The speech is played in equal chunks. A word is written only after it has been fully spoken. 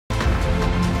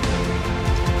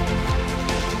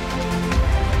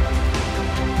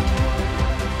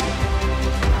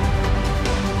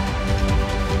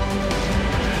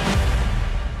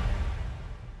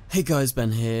Hey guys,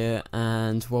 Ben here,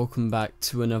 and welcome back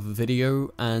to another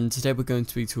video. And today we're going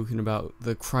to be talking about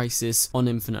the Crisis on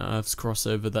Infinite Earths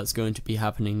crossover that's going to be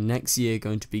happening next year.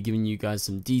 Going to be giving you guys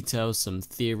some details, some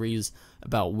theories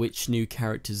about which new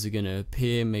characters are going to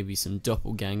appear, maybe some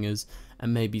doppelgangers,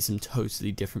 and maybe some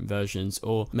totally different versions,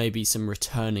 or maybe some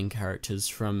returning characters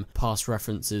from past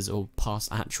references or past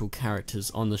actual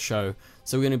characters on the show.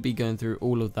 So we're going to be going through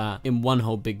all of that in one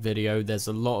whole big video. There's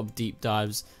a lot of deep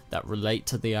dives that relate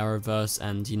to the Arrowverse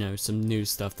and, you know, some new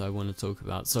stuff that I want to talk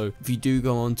about. So if you do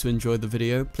go on to enjoy the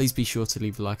video, please be sure to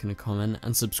leave a like and a comment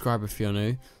and subscribe if you're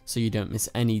new, so you don't miss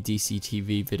any DC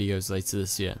TV videos later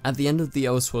this year. At the end of the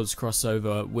Elseworlds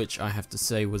crossover, which I have to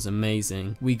say was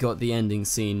amazing, we got the ending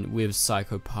scene with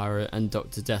Psycho Pirate and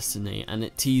Dr. Destiny, and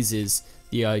it teases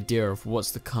the idea of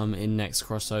what's to come in next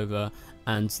crossover,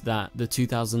 and that the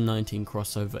 2019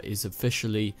 crossover is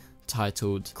officially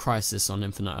titled Crisis on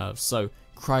Infinite Earths. So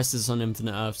Crisis on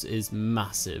Infinite Earths is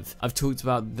massive. I've talked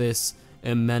about this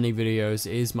in many videos.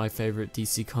 It is my favorite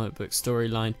DC comic book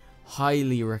storyline.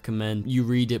 Highly recommend you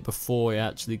read it before it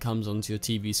actually comes onto your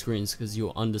TV screens, because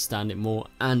you'll understand it more,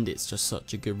 and it's just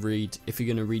such a good read. If you're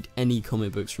going to read any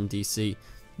comic books from DC,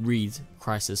 read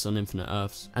Crisis on Infinite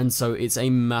Earths. And so it's a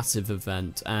massive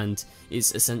event, and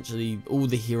it's essentially all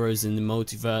the heroes in the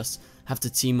multiverse have to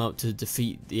team up to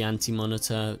defeat the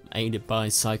Anti-Monitor, aided by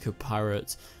Psycho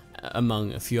Pirate,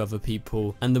 among a few other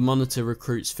people. And the Monitor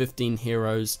recruits 15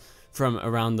 heroes from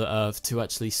around the Earth to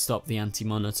actually stop the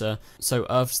Anti-Monitor. So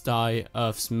Earths die,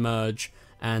 Earths merge,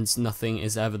 and nothing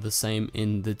is ever the same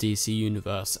in the DC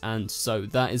universe. And so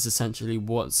that is essentially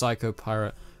what Psycho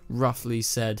Pirate roughly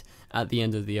said at the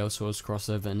end of the Elseworlds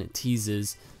crossover, and it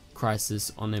teases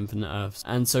Crisis on Infinite Earths.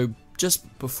 And so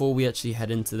just before we actually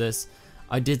head into this,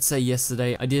 I did say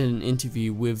yesterday I did an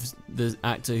interview with the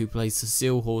actor who plays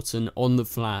Cecile Horton on The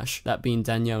Flash, that being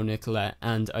Danielle Nicolette,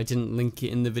 and I didn't link it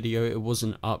in the video. It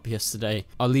wasn't up yesterday.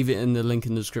 I'll leave it in the link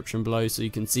in the description below so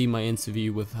you can see my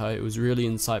interview with her. It was really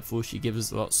insightful. She gives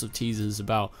us lots of teasers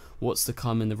about what's to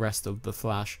come in the rest of The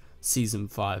Flash Season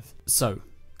 5. So,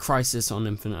 Crisis on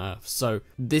Infinite Earths. So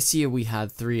this year we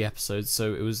had 3 episodes,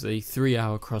 so it was a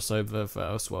 3-hour crossover for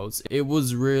Elseworlds. It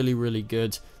was really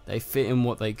good. They fit in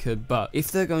what they could, but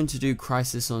if they're going to do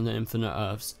Crisis on the Infinite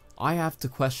Earths, I have to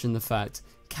question the fact,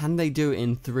 can they do it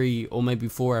in 3 or maybe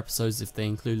 4 episodes if they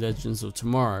include Legends of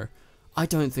Tomorrow? I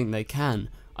don't think they can.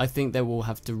 I think they will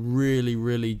have to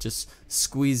really just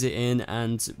squeeze it in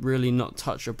and really not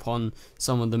touch upon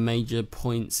some of the major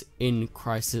points in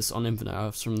Crisis on Infinite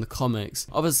Earths from the comics.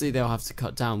 Obviously they'll have to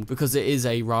cut down because it is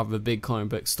a rather big comic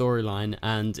book storyline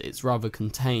and it's rather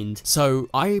contained. So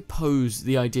I pose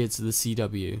the idea to the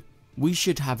CW. We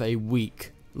should have a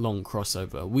week-long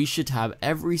crossover. We should have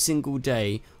every single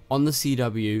day on the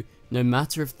CW, no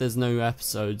matter if there's no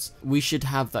episodes, we should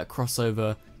have that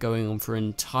crossover going on for an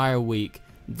entire week.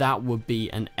 That would be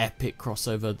an epic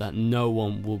crossover that no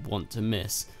one would want to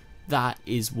miss. That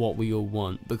is what we all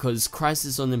want, because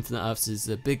Crisis on Infinite Earths is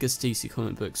the biggest DC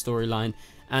comic book storyline,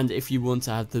 and if you want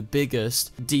to have the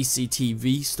biggest DC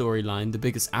TV storyline, the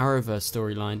biggest Arrowverse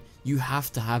storyline, you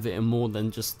have to have it in more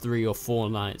than just 3 or 4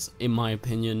 nights, in my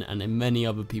opinion, and in many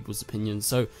other people's opinions.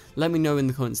 So let me know in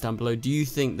the comments down below, do you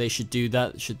think they should do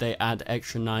that? Should they add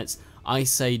extra nights? I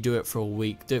say do it for a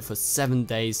week, do it for 7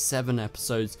 days, 7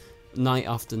 episodes, night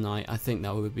after night. I think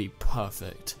that would be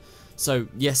perfect. So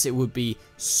yes, it would be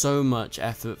so much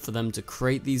effort for them to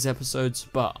create these episodes,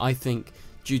 but I think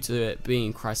due to it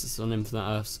being Crisis on Infinite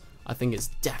Earths, I think it's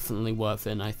definitely worth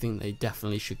it, and I think they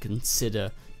definitely should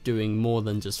consider doing more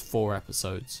than just 4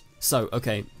 episodes. So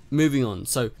okay, moving on.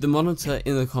 So the Monitor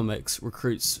in the comics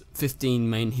recruits 15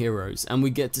 main heroes, and we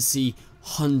get to see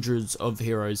hundreds of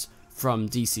heroes from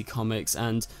DC Comics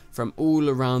and from all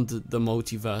around the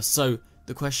multiverse. So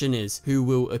the question is, who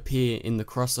will appear in the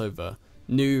crossover?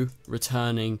 New,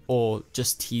 returning, or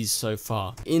just teased so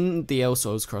far? In the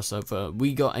Elseworlds crossover,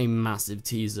 we got a massive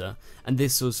teaser, and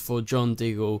this was for John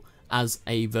Diggle as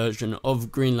a version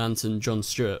of Green Lantern John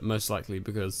Stewart, most likely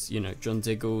because, you know, John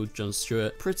Diggle, John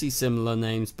Stewart, pretty similar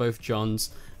names, both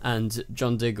Johns, and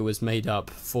John Diggle was made up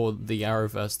for the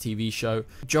Arrowverse TV show.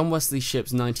 John Wesley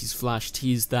Shipp's 90s Flash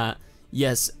teased that,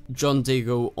 yes, John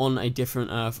Diggle on a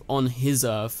different Earth, on his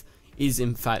Earth, is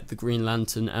in fact the Green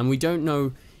Lantern, and we don't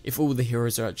know if all the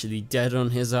heroes are actually dead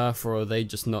on his Earth or are they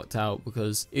just knocked out,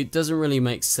 because it doesn't really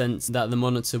make sense that the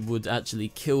Monitor would actually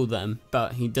kill them,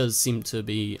 but he does seem to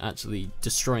be actually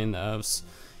destroying the Earths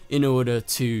in order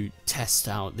to test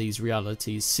out these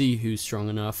realities, see who's strong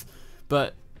enough.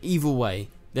 But either way,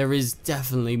 there is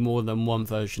definitely more than one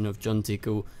version of John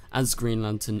Diggle as Green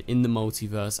Lantern in the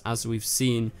multiverse, as we've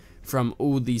seen from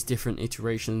all these different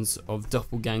iterations of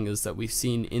doppelgangers that we've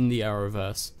seen in the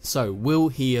Arrowverse. So will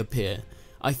he appear?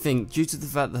 I think due to the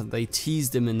fact that they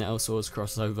teased him in the Elseworlds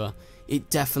crossover, it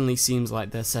definitely seems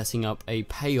like they're setting up a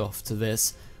payoff to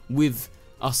this, with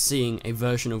us seeing a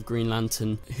version of Green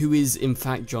Lantern who is in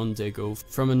fact John Diggle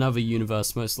from another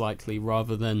universe most likely,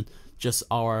 rather than just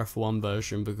RF1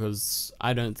 version, because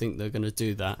I don't think they're going to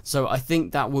do that. So I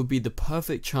think that would be the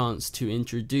perfect chance to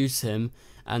introduce him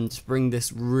and bring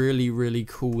this really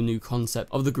cool new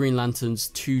concept of the Green Lanterns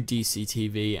to DC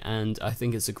TV, and I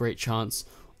think it's a great chance.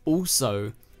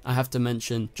 Also, I have to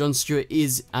mention, John Stewart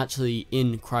is actually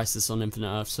in Crisis on Infinite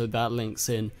Earths, so that links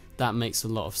in, that makes a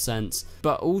lot of sense.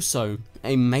 But also,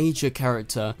 a major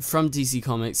character from DC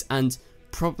Comics, and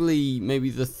probably maybe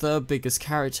the third biggest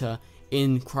character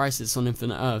in Crisis on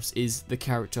Infinite Earths, is the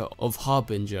character of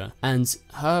Harbinger, and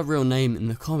her real name in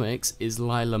the comics is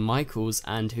Lyla Michaels.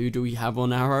 And who do we have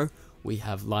on Arrow? We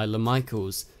have Lyla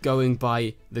Michaels, going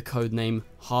by the codename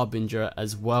Harbinger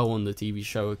as well on the TV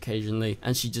show occasionally,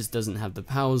 and she just doesn't have the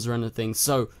powers or anything.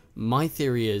 So my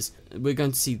theory is we're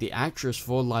going to see the actress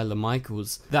for Lyla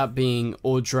Michaels, that being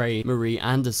Audrey Marie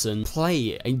Anderson,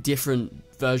 play a different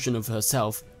version of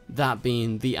herself, that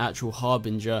being the actual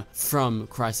Harbinger from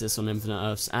Crisis on Infinite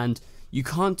Earths. And you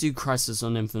can't do Crisis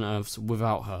on Infinite Earths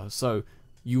without her, so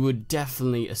you would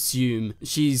definitely assume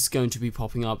she's going to be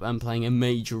popping up and playing a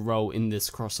major role in this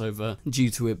crossover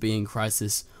due to it being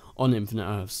Crisis on Infinite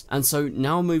Earths. And so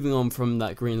now moving on from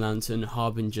that Green Lantern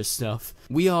Harbinger stuff,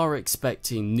 we are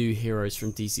expecting new heroes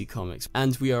from DC Comics,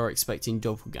 and we are expecting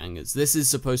doppelgangers. This is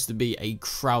supposed to be a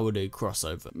crowded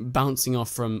crossover, bouncing off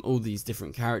from all these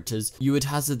different characters. You would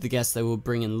hazard the guess they will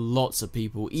bring in lots of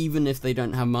people, even if they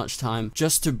don't have much time,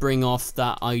 just to bring off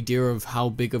that idea of how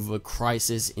big of a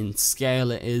crisis in scale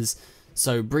it is.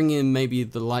 So bring in maybe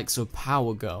the likes of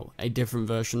Power Girl, a different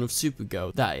version of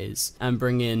Supergirl that is, and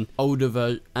bring in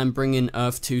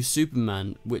Earth 2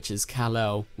 Superman, which is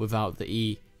Kal-El without the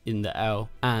E in the L,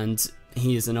 and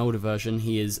he is an older version.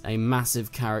 He is a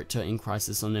massive character in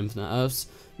Crisis on Infinite Earths.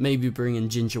 Maybe bring in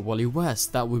Ginger Wally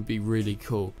West, that would be really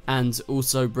cool. And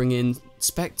also bring in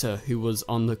Spectre, who was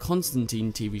on the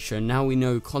Constantine TV show. Now we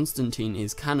know Constantine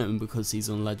is canon because he's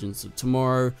on Legends of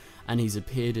Tomorrow and he's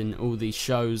appeared in all these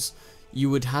shows. You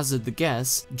would hazard the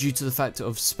guess, due to the fact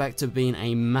of Spectre being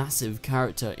a massive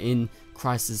character in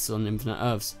Crisis on Infinite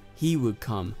Earths, he would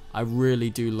come. I really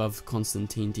do love the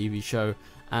Constantine TV show,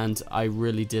 and I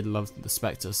really did love the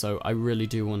Spectre, so I really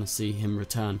do want to see him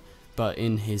return, but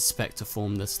in his Spectre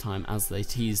form this time, as they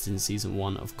teased in season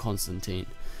 1 of Constantine.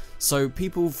 So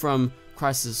people from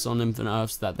Crisis on Infinite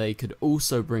Earths that they could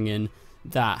also bring in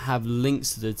that have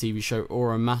links to the TV show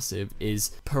or are massive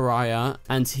is Pariah,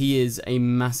 and he is a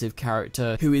massive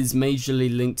character who is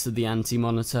majorly linked to the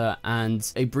Anti-Monitor,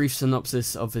 and a brief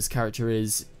synopsis of his character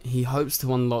is he hopes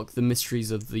to unlock the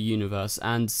mysteries of the universe,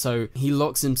 and so he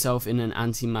locks himself in an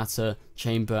antimatter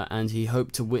chamber and he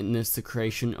hoped to witness the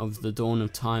creation of the dawn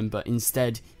of time, but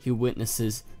instead he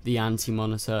witnesses the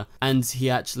Anti-Monitor, and he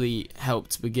actually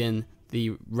helped begin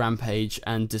the rampage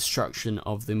and destruction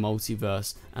of the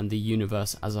multiverse and the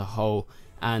universe as a whole.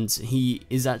 And he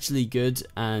is actually good,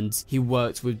 and he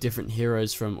worked with different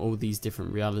heroes from all these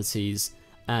different realities,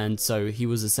 and so he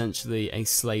was essentially a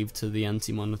slave to the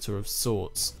Anti-Monitor of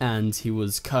sorts, and he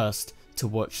was cursed to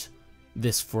watch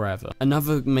this forever.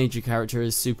 Another major character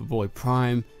is Superboy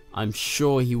Prime. I'm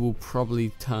sure he will probably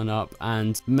turn up,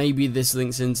 and maybe this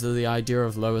links into the idea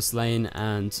of Lois Lane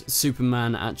and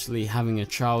Superman actually having a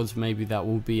child. Maybe that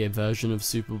will be a version of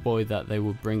Superboy that they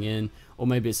will bring in, or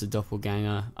maybe it's a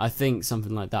doppelganger. I think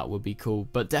something like that would be cool,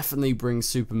 but definitely bring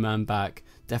Superman back,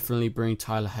 definitely bring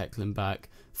Tyler Hoechlin back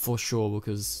for sure,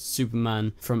 because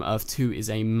Superman from Earth 2 is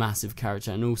a massive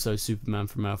character, and also Superman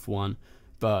from Earth 1.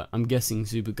 But I'm guessing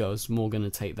Supergirl is more going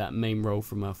to take that main role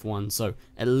from Earth 1, so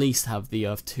at least have the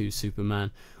Earth 2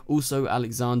 Superman. Also,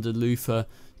 Alexander Luthor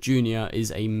Jr.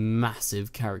 is a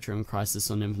massive character in Crisis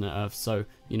on Infinite Earths, so,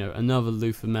 you know, another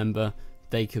Luthor member,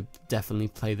 they could definitely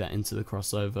play that into the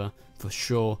crossover for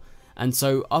sure. And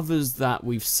so others that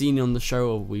we've seen on the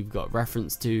show, or we've got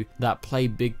reference to, that play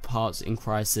big parts in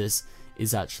Crisis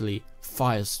is actually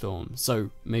Firestorm.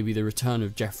 So maybe the return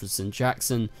of Jefferson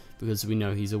Jackson, because we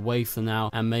know he's away for now,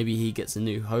 and maybe he gets a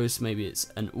new host. Maybe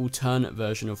it's an alternate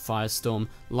version of Firestorm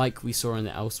like we saw in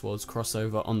the Elseworlds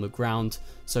crossover on the ground.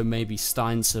 So maybe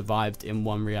Stein survived in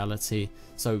one reality,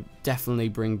 so definitely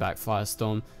bring back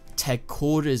Firestorm. Ted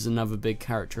Kord is another big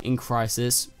character in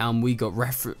Crisis, and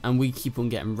we keep on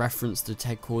getting reference to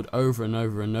Ted Kord over and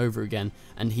over and over again,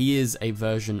 and he is a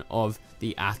version of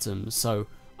the Atom, so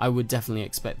I would definitely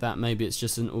expect that. Maybe it's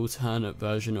just an alternate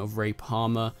version of Ray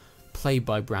Palmer, played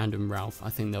by Brandon Routh. I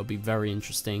think that'll be very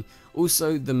interesting.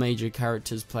 Also, the major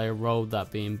characters play a role,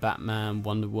 that being Batman,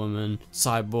 Wonder Woman,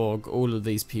 Cyborg, all of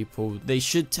these people. They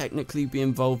should technically be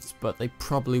involved, but they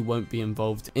probably won't be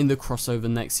involved in the crossover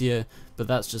next year, but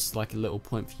that's just like a little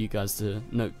point for you guys to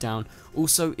note down.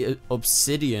 Also,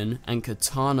 Obsidian and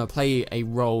Katana play a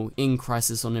role in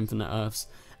Crisis on Infinite Earths,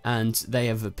 and they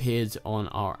have appeared on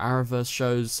our Arrowverse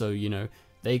shows, so you know,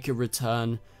 they could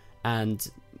return. And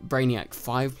Brainiac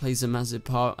 5 plays a massive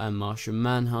part, and Martian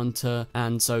Manhunter,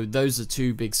 and so those are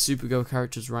two big Supergirl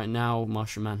characters right now.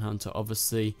 Martian Manhunter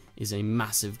obviously is a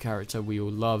massive character, we all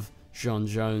love John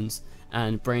Jones,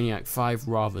 and Brainiac 5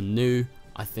 rather new.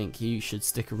 I think he should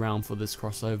stick around for this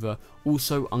crossover.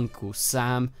 Also, Uncle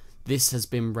Sam. This has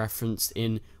been referenced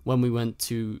in when we went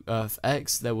to Earth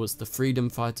X. There was the Freedom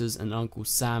Fighters, and Uncle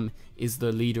Sam is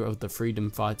the leader of the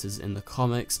Freedom Fighters in the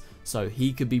comics, so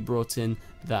he could be brought in.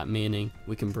 That meaning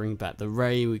we can bring back the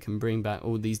Ray, we can bring back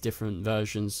all these different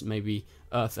versions, maybe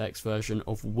Earth X version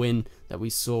of Win that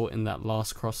we saw in that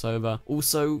last crossover.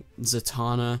 Also,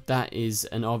 Zatanna, that is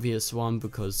an obvious one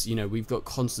because, you know, we've got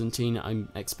Constantine. I'm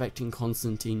expecting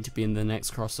Constantine to be in the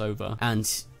next crossover,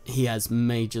 and he has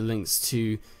major links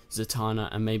to Zatanna,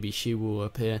 and maybe she will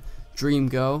appear. Dream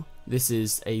Girl, this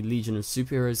is a Legion of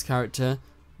Superheroes character.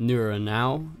 Nura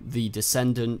Now, the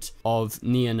descendant of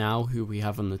Nia Now, who we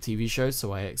have on the TV show,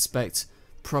 so I expect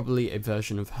probably a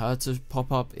version of her to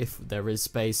pop up if there is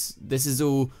space. This is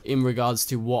all in regards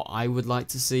to what I would like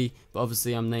to see, but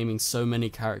obviously I'm naming so many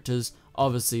characters,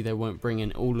 obviously they won't bring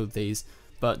in all of these,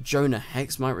 but Jonah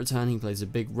Hex might return, he plays a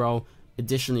big role.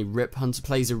 Additionally, Rip Hunter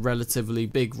plays a relatively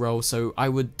big role, so I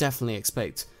would definitely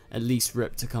expect at least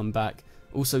Rip to come back.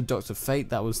 Also, Dr. Fate,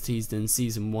 that was teased in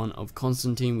season 1 of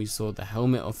Constantine. We saw the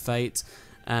Helmet of Fate,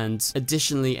 and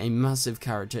additionally a massive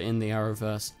character in the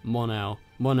Arrowverse, Mon-El.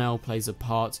 Mon-El plays a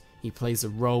part, he plays a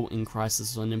role in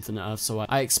Crisis on Infinite Earths, so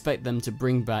I expect them to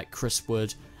bring back Chris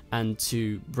Wood and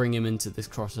to bring him into this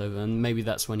crossover, and maybe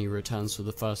that's when he returns for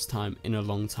the first time in a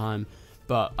long time.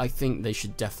 But I think they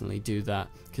should definitely do that,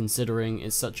 considering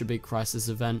it's such a big Crisis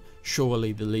event.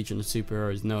 Surely the Legion of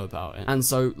Superheroes know about it. And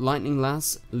so Lightning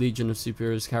Lass, Legion of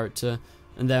Superheroes character,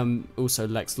 and then also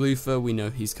Lex Luthor, we know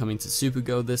he's coming to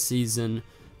Supergirl this season.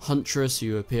 Huntress,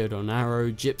 who appeared on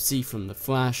Arrow, Gypsy from The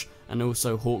Flash, and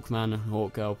also Hawkman and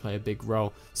Hawkgirl play a big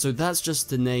role. So that's just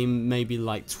to name maybe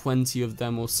like 20 of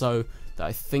them or so that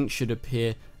I think should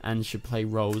appear and should play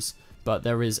roles. But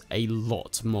there is a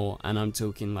lot more, and I'm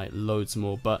talking like loads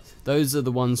more, but those are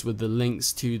the ones with the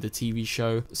links to the TV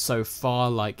show so far,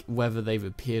 like whether they've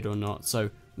appeared or not, so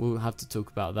we'll have to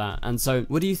talk about that. And so,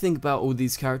 what do you think about all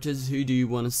these characters? Who do you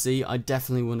want to see? I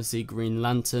definitely want to see Green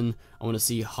Lantern, I want to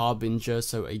see Harbinger,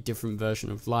 so a different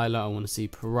version of Lyla, I want to see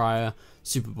Pariah,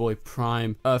 Superboy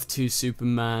Prime, Earth 2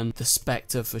 Superman, the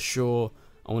Spectre for sure.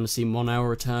 I want to see Mon-El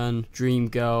return, Dream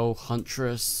Girl,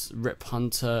 Huntress, Rip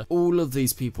Hunter, all of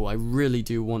these people. I really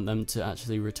do want them to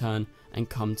actually return and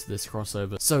come to this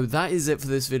crossover. So that is it for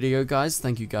this video, guys.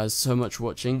 Thank you guys so much for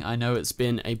watching. I know it's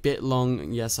been a bit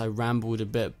long. Yes, I rambled a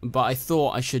bit, but I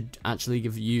thought I should actually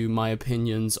give you my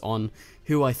opinions on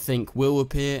who I think will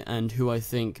appear and who I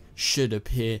think should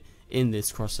appear in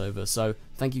this crossover. So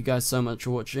thank you guys so much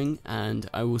for watching, and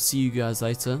I will see you guys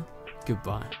later.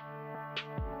 Goodbye.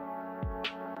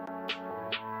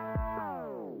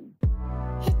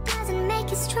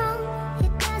 Strong,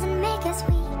 it doesn't make us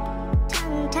weak.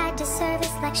 Tongue tied to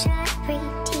service like sharp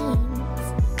preteen.